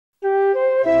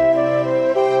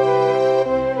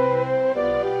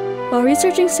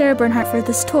researching Sarah Bernhardt for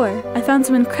this tour, I found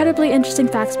some incredibly interesting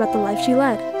facts about the life she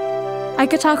led. I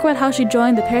could talk about how she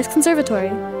joined the Paris Conservatory,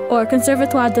 or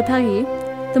Conservatoire de Paris,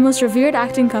 the most revered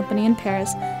acting company in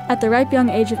Paris, at the ripe young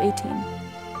age of 18.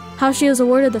 How she was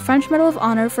awarded the French Medal of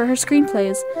Honor for her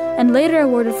screenplays, and later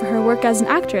awarded for her work as an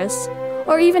actress,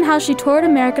 or even how she toured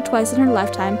America twice in her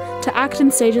lifetime to act in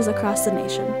stages across the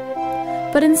nation.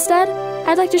 But instead,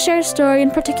 I'd like to share a story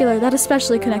in particular that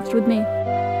especially connected with me.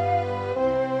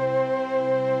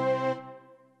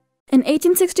 In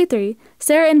 1863,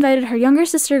 Sarah invited her younger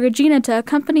sister Regina to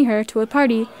accompany her to a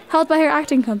party held by her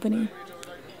acting company.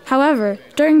 However,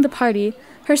 during the party,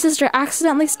 her sister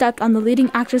accidentally stepped on the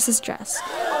leading actress's dress,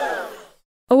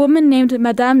 a woman named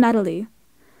Madame Nathalie.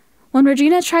 When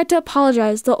Regina tried to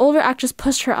apologize, the older actress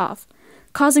pushed her off,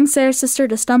 causing Sarah's sister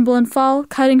to stumble and fall,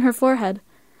 cutting her forehead.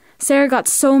 Sarah got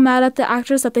so mad at the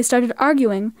actress that they started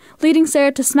arguing, leading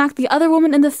Sarah to smack the other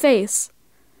woman in the face.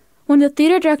 When the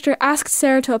theater director asked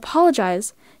Sarah to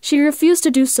apologize, she refused to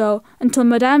do so until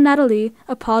Madame Nathalie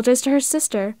apologized to her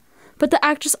sister. But the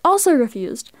actress also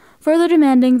refused, further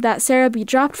demanding that Sarah be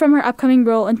dropped from her upcoming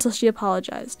role until she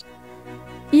apologized.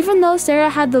 Even though Sarah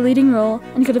had the leading role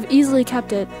and could have easily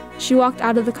kept it, she walked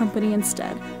out of the company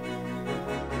instead.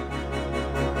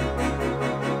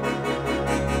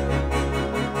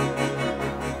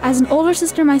 As an older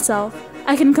sister myself,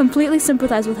 I can completely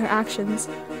sympathize with her actions.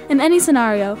 In any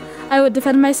scenario, I would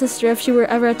defend my sister if she were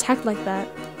ever attacked like that.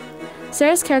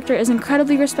 Sarah's character is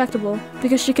incredibly respectable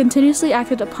because she continuously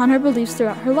acted upon her beliefs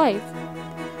throughout her life.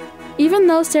 Even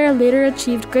though Sarah later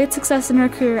achieved great success in her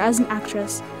career as an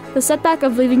actress, the setback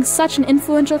of leaving such an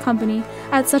influential company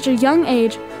at such a young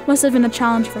age must have been a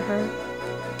challenge for her.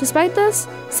 Despite this,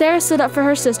 Sarah stood up for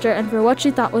her sister and for what she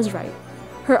thought was right.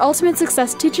 Her ultimate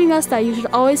success teaching us that you should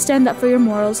always stand up for your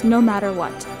morals no matter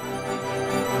what.